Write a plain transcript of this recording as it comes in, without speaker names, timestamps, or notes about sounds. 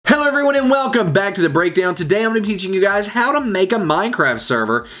welcome back to the breakdown. Today I'm going to be teaching you guys how to make a Minecraft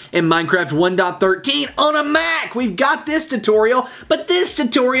server in Minecraft 1.13 on a Mac. We've got this tutorial, but this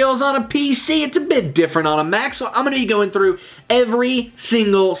tutorial is on a PC. It's a bit different on a Mac, so I'm going to be going through every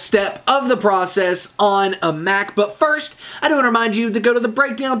single step of the process on a Mac. But first, I do want to remind you to go to the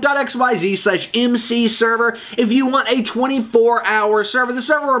breakdown.xyz/MC server if you want a 24-hour server. The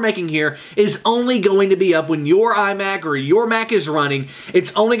server we're making here is only going to be up when your iMac or your Mac is running.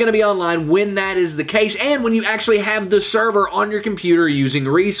 It's only going to be online when that is the case and when you actually have the server on your computer using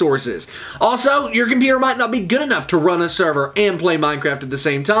resources. Also, your computer might not be good enough to run a server and play Minecraft at the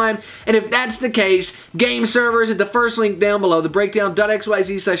same time, and if that's the case, GameServers at the first link down below, the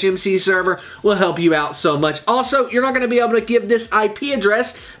breakdown.xyz/MC server, will help you out so much. Also, you're not going to be able to give this IP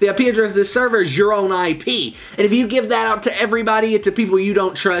address. The IP address of this server is your own IP, and if you give that out to everybody, to people you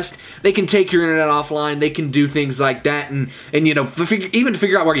don't trust, they can take your internet offline, they can do things like that, and you know, even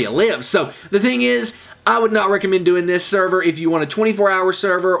figure out where you live. So the thing is, I would not recommend doing this server if you want a 24-hour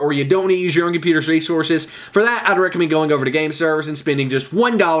server or you don't want to use your own computer's resources. For that, I'd recommend going over to GameServers and spending just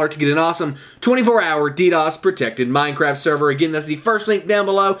 $1 to get an awesome 24-hour DDoS protected Minecraft server. Again, that's the first link down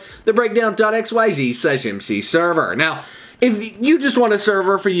below, the breakdown.xyz/MC server. Now, if you just want a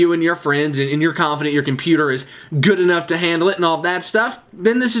server for you and your friends and you're confident your computer is good enough to handle it and all that stuff,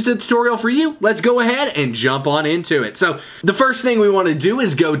 then this is the tutorial for you. Let's go ahead and jump on into it. So the first thing we want to do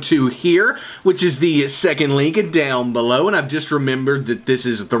is go to here, which is the second link down below, and I've just remembered that this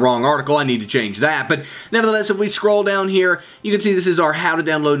is the wrong article. I need to change that, but nevertheless, if we scroll down here, you can see this is our how to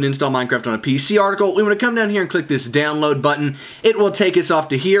download and install Minecraft on a PC article. We want to come down here and click this download button. It will take us off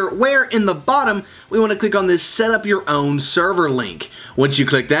to here, where in the bottom, we want to click on this set up your own server link. Once you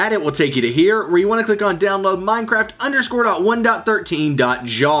click that, it will take you to here where you want to click on download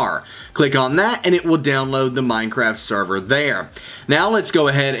Minecraft_1.13.jar. Click on that and it will download the Minecraft server there. Now let's go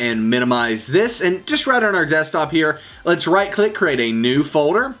ahead and minimize this, and just right on our desktop here, let's right click, create a new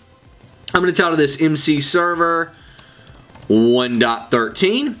folder. I'm going to title this MC server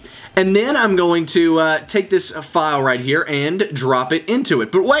 1.13. And then I'm going to take this file right here and drop it into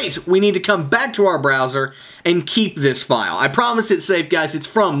it. But wait, we need to come back to our browser and keep this file. I promise it's safe, guys. It's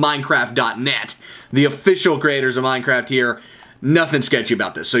from Minecraft.net, the official creators of Minecraft here. Nothing sketchy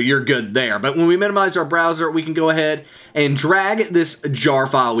about this, so you're good there. But when we minimize our browser, we can go ahead and drag this jar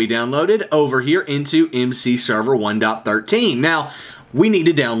file we downloaded over here into MC Server 1.13. Now, we need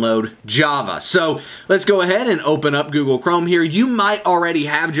to download Java. So let's go ahead and open up Google Chrome here. You might already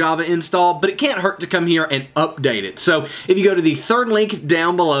have Java installed, but it can't hurt to come here and update it. So if you go to the third link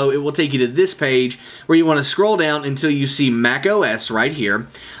down below, it will take you to this page where you want to scroll down until you see Mac OS right here.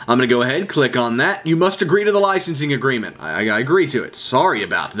 I'm going to go ahead, click on that. You must agree to the licensing agreement. I agree to it. Sorry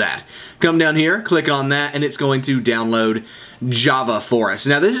about that. Come down here, click on that, and it's going to download Java for us.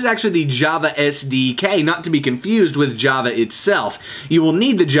 Now, this is actually the Java SDK, not to be confused with Java itself. You will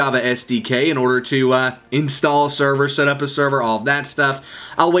need the Java SDK in order to install a server, set up a server, all of that stuff.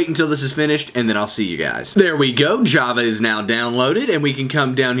 I'll wait until this is finished, and then I'll see you guys. There we go. Java is now downloaded, and we can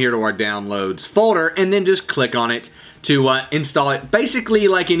come down here to our downloads folder, and then just click on it to install it. Basically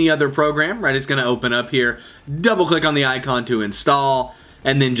like any other program, right? It's going to open up here. Double click on the icon to install,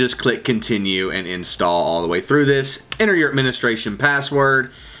 and then just click continue and install all the way through this. Enter your administration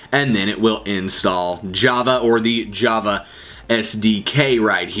password, and then it will install Java, or the Java SDK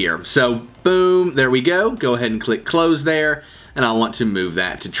right here. So boom, there we go. Go ahead and click close there, and I want to move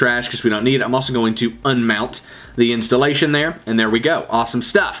that to trash because we don't need it. I'm also going to unmount the installation there, and there we go. Awesome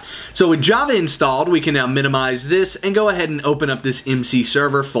stuff. So with Java installed, we can now minimize this and go ahead and open up this MC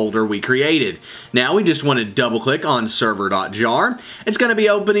server folder we created. Now we just want to double click on server.jar. It's going to be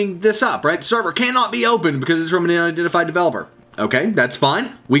opening this up, right? Server cannot be opened because it's from an unidentified developer. Okay, that's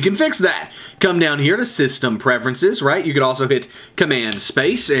fine. We can fix that. Come down here to System Preferences, right? You could also hit Command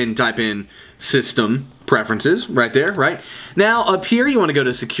Space and type in System Preferences right there, right? Now, up here, you want to go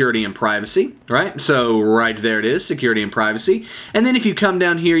to Security and Privacy, right? So, right there it is, Security and Privacy. And then if you come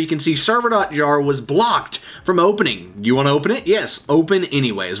down here, you can see server.jar was blocked from opening. You want to open it? Yes, open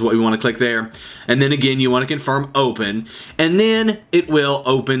anyway is what we want to click there. And then again, you want to confirm open. And then it will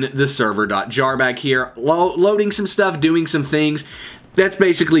open the server.jar back here, loading some stuff, doing some things. That's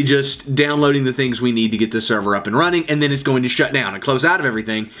basically just downloading the things we need to get the server up and running, and then it's going to shut down and close out of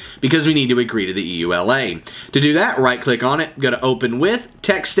everything because we need to agree to the EULA. To do that, right-click on it, go to Open With,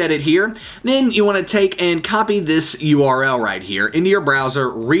 text edit here. Then you want to take and copy this URL right here into your browser,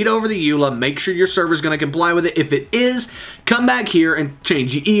 read over the EULA, make sure your server is going to comply with it. If it is, come back here and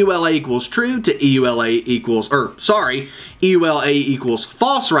change EULA equals true to EULA equals, EULA equals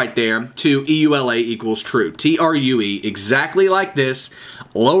false right there to EULA equals true. TRUE, exactly like this. this,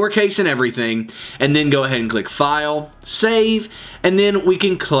 lowercase and everything, and then go ahead and click File, Save, and then we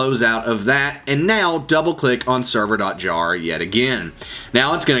can close out of that, and now double click on server.jar yet again.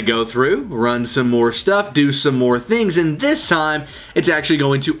 Now it's going to go through, run some more stuff, do some more things, and this time it's actually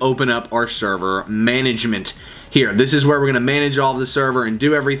going to open up our server management here. This is where we're going to manage all of the server and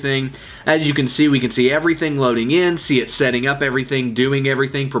do everything. As you can see, we can see everything loading in, see it setting up everything, doing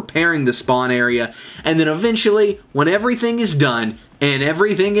everything, preparing the spawn area, and then eventually, when everything is done and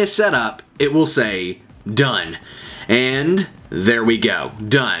everything is set up, it will say done. And there we go,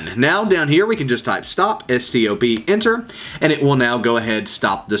 done. Now down here we can just type stop, S-T-O-P, enter, and it will now go ahead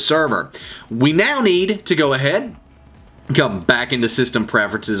stop the server. We now need to go ahead, come back into system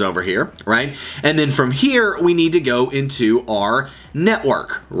preferences over here, right? And then from here, we need to go into our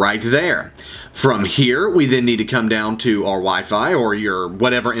network right there. From here, we then need to come down to our Wi-Fi or your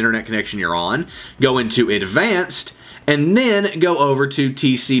whatever internet connection you're on, go into advanced, and then go over to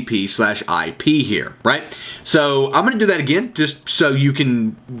TCP/IP here, right? So I'm going to do that again, just so you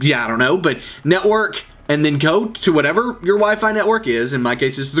can, I don't know, but network, and then go to whatever your Wi-Fi network is. In my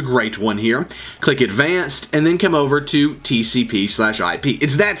case, it's the great one here. Click Advanced, and then come over to TCP/IP.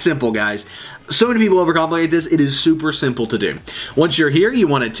 It's that simple, guys. So many people overcomplicate this. It is super simple to do. Once you're here, you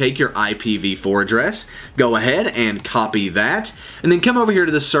want to take your IPv4 address, go ahead and copy that, and then come over here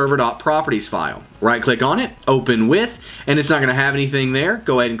to the server.properties file. Right-click on it, open with, and it's not going to have anything there.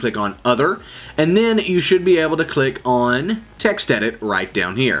 Go ahead and click on Other, and then you should be able to click on Text Edit right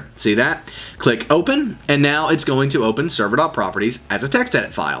down here. See that? Click Open, and now it's going to open server.properties as a text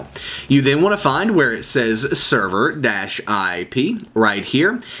edit file. You then want to find where it says server-IP right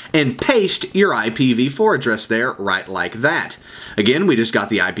here, and paste your IPv4 address there right like that. Again, we just got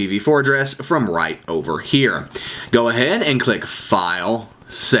the IPv4 address from right over here. Go ahead and click File,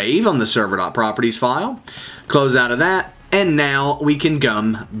 Save on the server.properties file, close out of that, and now we can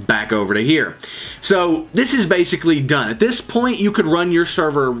come back over to here. So this is basically done. At this point, you could run your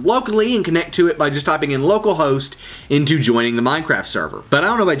server locally and connect to it by just typing in localhost into joining the Minecraft server. But I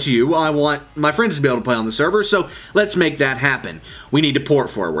don't know about you, I want my friends to be able to play on the server, so let's make that happen. We need to port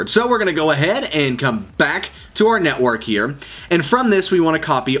forward. So we're going to go ahead and come back to our network here, and from this we want to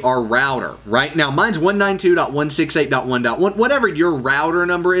copy our router. Right now mine's 192.168.1.1, whatever your router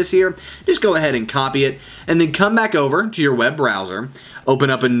number is here, just go ahead and copy it, and then come back over to your web browser, open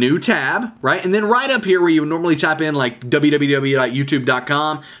up a new tab, right? And then right up here where you would normally type in like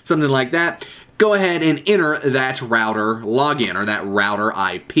www.youtube.com, something like that, go ahead and enter that router login or that router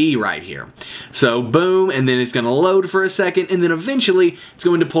IP right here. So boom, and then it's going to load for a second, and then eventually it's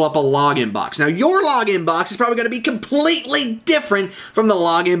going to pull up a login box. Now your login box is probably going to be completely different from the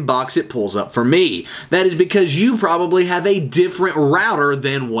login box it pulls up for me. That is because you probably have a different router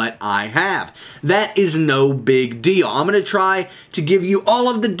than what I have. That is no big deal. I'm going to try to give you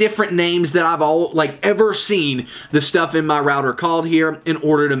all of the different names that I've ever seen the stuff in my router called here in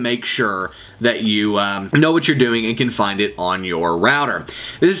order to make sure that you know what you're doing and can find it on your router.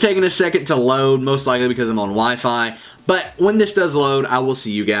 This is taking a second to load, most likely because I'm on Wi-Fi. But when this does load, I will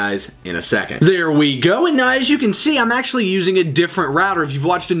see you guys in a second. There we go, and now as you can see, I'm actually using a different router. If you've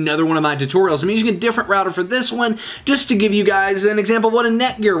watched another one of my tutorials, I'm using a different router for this one, just to give you guys an example of what a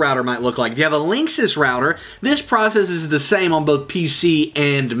Netgear router might look like. If you have a Linksys router, this process is the same on both PC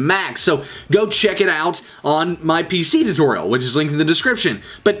and Mac, so go check it out on my PC tutorial, which is linked in the description.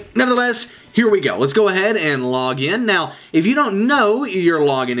 But nevertheless, here we go. Let's go ahead and log in. Now, if you don't know your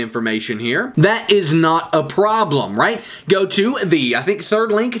login information here, that is not a problem, right? Go to the, I think,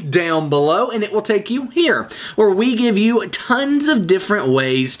 third link down below, and it will take you here, where we give you tons of different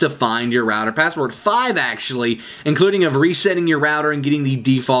ways to find your router password. 5, actually, including of resetting your router and getting the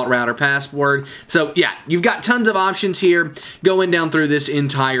default router password. So, yeah, you've got tons of options here. Going down through this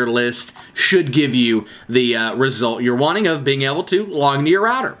entire list should give you the result you're wanting of being able to log into your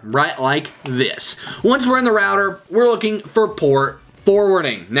router, right? Like this. Once we're in the router, we're looking for port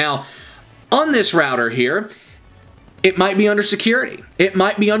forwarding. Now, on this router here, it might be under security. It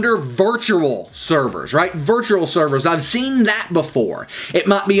might be under virtual servers, right? Virtual servers. I've seen that before. It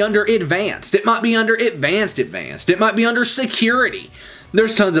might be under advanced. It might be under advanced. It might be under security.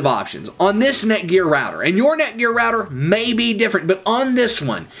 There's tons of options. On this Netgear router, and your Netgear router may be different, but on this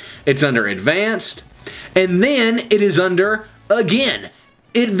one, it's under advanced, and then it is under, again,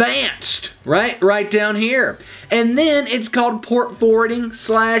 advanced, right down here, and then it's called port forwarding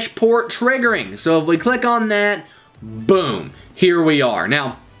 / port triggering. So if we click on that, boom, here we are.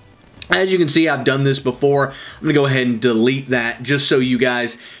 Now, as you can see, I've done this before. I'm gonna go ahead and delete that just so you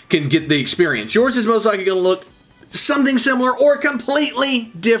guys can get the experience. Yours is most likely gonna look something similar or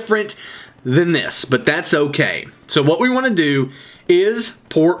completely different than this, but that's okay. So what we want to do is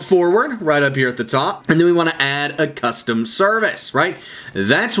port forward right up here at the top. And then we want to add a custom service, right?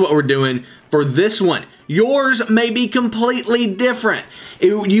 That's what we're doing for this one. Yours may be completely different.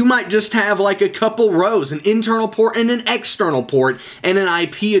 You might just have like a couple rows, an internal port and an external port and an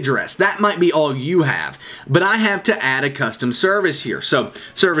IP address. That might be all you have. But I have to add a custom service here. So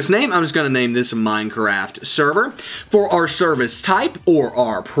service name, I'm just going to name this Minecraft server. For our service type or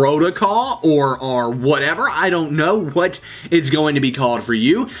our protocol or our whatever, I don't know what it's going to be called for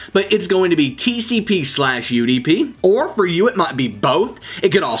you, but it's going to be TCP/UDP, or for you it might be both.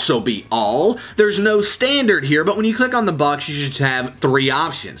 It could also be all. There's no standard here, but when you click on the box, you should have three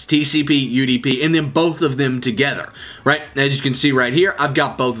options: TCP, UDP, and then both of them together, right? As you can see right here, I've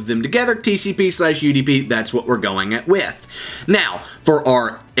got both of them together, TCP/UDP, that's what we're going with. Now, for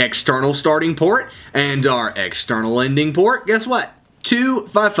our external starting port and our external ending port, guess what?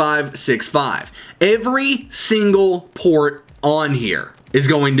 25565. Every single port on here is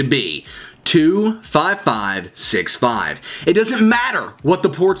going to be 25565. It doesn't matter what the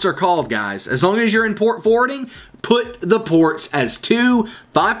ports are called, guys. As long as you're in port forwarding, put the ports as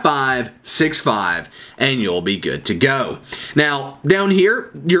 25565 and you'll be good to go. Now, down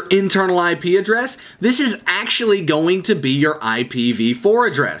here, your internal IP address, this is actually going to be your IPv4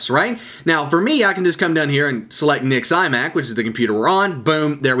 address, right? Now, for me, I can just come down here and select Nick's iMac, which is the computer we're on.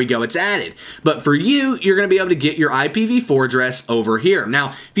 Boom, there we go, it's added. But for you, you're going to be able to get your IPv4 address over here. Now,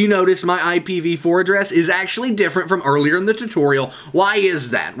 if you notice, my IPv4 address is actually different from earlier in the tutorial. Why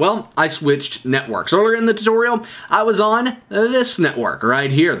is that? Well, I switched networks. Earlier in the tutorial, I was on this network right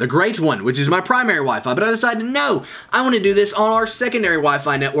here, the great one, which is my primary Wi-Fi, but I decided, no, I want to do this on our secondary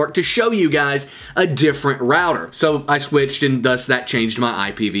Wi-Fi network to show you guys a different router. So I switched, and thus that changed my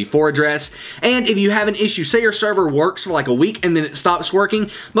IPv4 address. And if you have an issue, say your server works for like a week and then it stops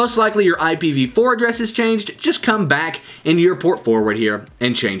working, most likely your IPv4 address has changed. Just come back into your port forward here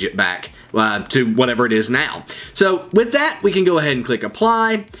and change it back to whatever it is now. So with that, we can go ahead and click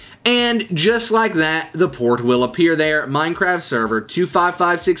apply. And just like that, the port will appear there, Minecraft server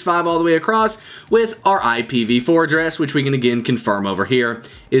 25565 all the way across with our IPv4 address, which we can again confirm over here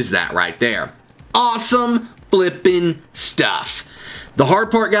is that right there. Awesome flippin' stuff. The hard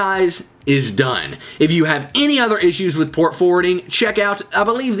part, guys, is done. If you have any other issues with port forwarding, check out, I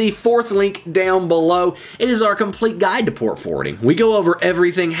believe, the fourth link down below. It is our complete guide to port forwarding. We go over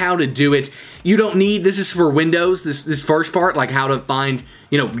everything, how to do it. You don't need, this is for Windows, this first part, like how to find,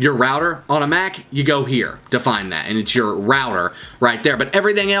 you know, your router on a Mac, you go here to find that, and it's your router right there. But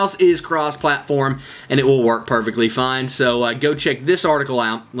everything else is cross-platform, and it will work perfectly fine. So go check this article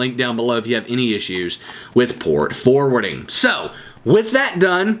out, link down below if you have any issues with port forwarding. So, with that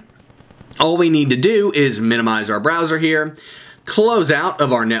done, all we need to do is minimize our browser here, close out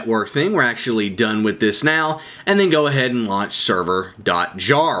of our network thing, we're actually done with this now, and then go ahead and launch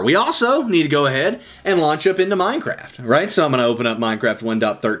server.jar. We also need to go ahead and launch up into Minecraft, right? So I'm going to open up Minecraft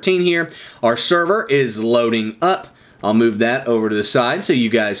 1.13 here. Our server is loading up. I'll move that over to the side so you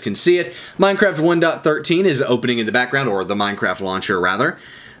guys can see it. Minecraft 1.13 is opening in the background, or the Minecraft launcher rather.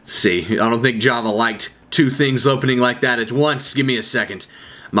 Let's see, I don't think Java liked two things opening like that at once. Give me a second.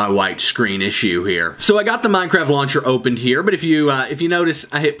 My white screen issue here. So I got the Minecraft launcher opened here, but if you notice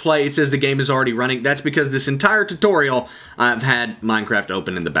I hit play, it says the game is already running. That's because this entire tutorial I've had Minecraft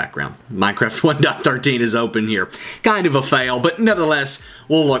open in the background. Minecraft 1.13 is open here. Kind of a fail, but nevertheless,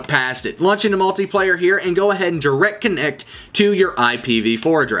 we'll look past it. Launch into multiplayer here and go ahead and direct connect to your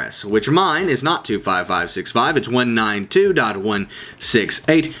IPv4 address, which mine is not 25565, it's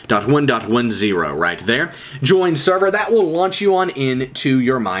 192.168.1.10 right there. Join server, that will launch you on into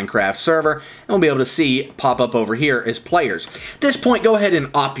your Minecraft server, and we'll be able to see pop up over here as players. At this point, go ahead and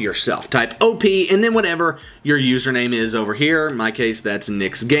op yourself. Type OP and then whatever your username is over here. In my case, that's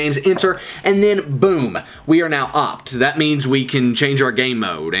Nick's Games. Enter, and then boom, we are now opt. That means we can change our game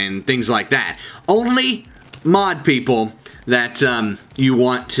mode and things like that. Only mod people that you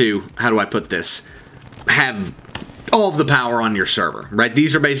want to, how do I put this, have all of the power on your server, right?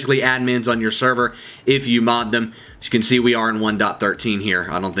 These are basically admins on your server if you mod them. As you can see, we are in 1.13 here.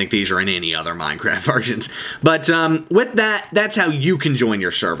 I don't think these are in any other Minecraft versions. But with that, that's how you can join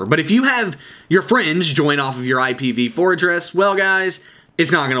your server. But if you have your friends join off of your IPv4 address, well, guys,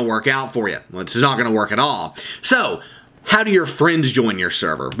 it's not going to work out for you. Well, it's not going to work at all. So, how do your friends join your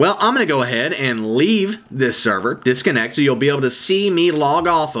server? Well, I'm going to go ahead and leave this server, disconnect, so you'll be able to see me log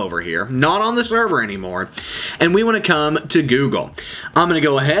off over here, not on the server anymore, and we want to come to Google. I'm going to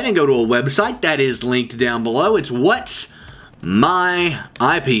go ahead and go to a website that is linked down below. It's what's myip.com.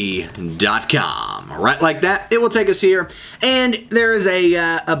 Right like that, it will take us here, and there is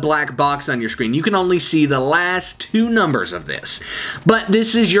a black box on your screen. You can only see the last 2 numbers of this, but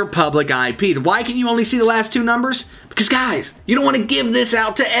this is your public IP. Why can you only see the last 2 numbers? Because guys, you don't want to give this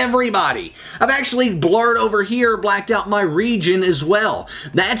out to everybody. I've actually blurred over here, blacked out my region as well.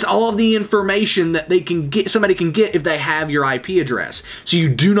 That's all of the information that they can get, somebody can get if they have your IP address. So you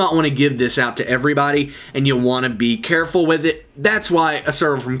do not want to give this out to everybody, and you want to be careful with it. That's why a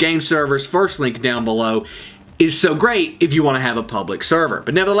server from GameServers, first link down below, is so great if you want to have a public server.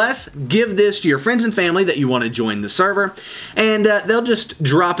 But nevertheless, give this to your friends and family that you want to join the server, and they'll just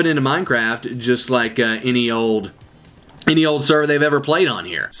drop it into Minecraft just like any old server they've ever played on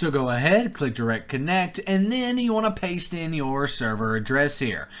here. So go ahead, click Direct Connect, and then you want to paste in your server address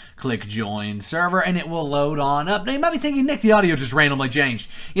here. Click Join Server, and it will load on up. Now you might be thinking, Nick, the audio just randomly changed.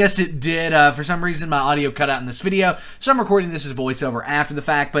 Yes, it did. For some reason, my audio cut out in this video, so I'm recording this as voiceover after the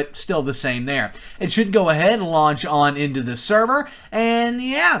fact, but still the same there. It should go ahead and launch on into the server, and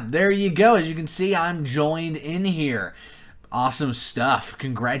yeah, there you go. As you can see, I'm joined in here. Awesome stuff.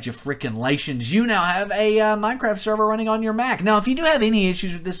 Congratulations. You now have a Minecraft server running on your Mac. Now, if you do have any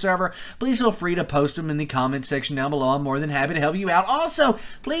issues with this server, please feel free to post them in the comment section down below. I'm more than happy to help you out. Also,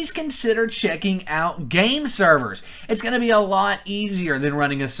 please consider checking out GameServers. It's going to be a lot easier than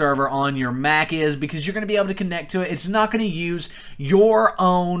running a server on your Mac is, because you're going to be able to connect to it. It's not going to use your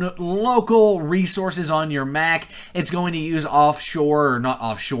own local resources on your Mac. It's going to use offshore, or not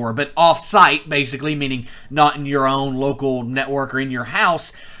offshore, but off-site, basically, meaning not in your own local network or in your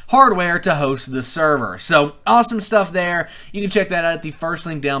house hardware to host the server. So awesome stuff there. You can check that out at the first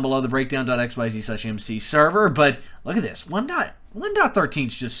link down below, the breakdown.xyz/MC server. But look at this, 1.13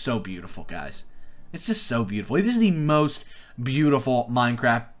 is just so beautiful, guys. It's just so beautiful. This is the most beautiful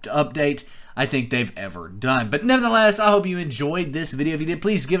Minecraft update I think they've ever done. But nevertheless, I hope you enjoyed this video. If you did,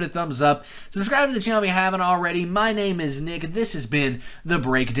 please give it a thumbs up. Subscribe to the channel if you haven't already. My name is Nick. This has been The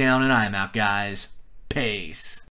Breakdown, and I am out, guys. Peace.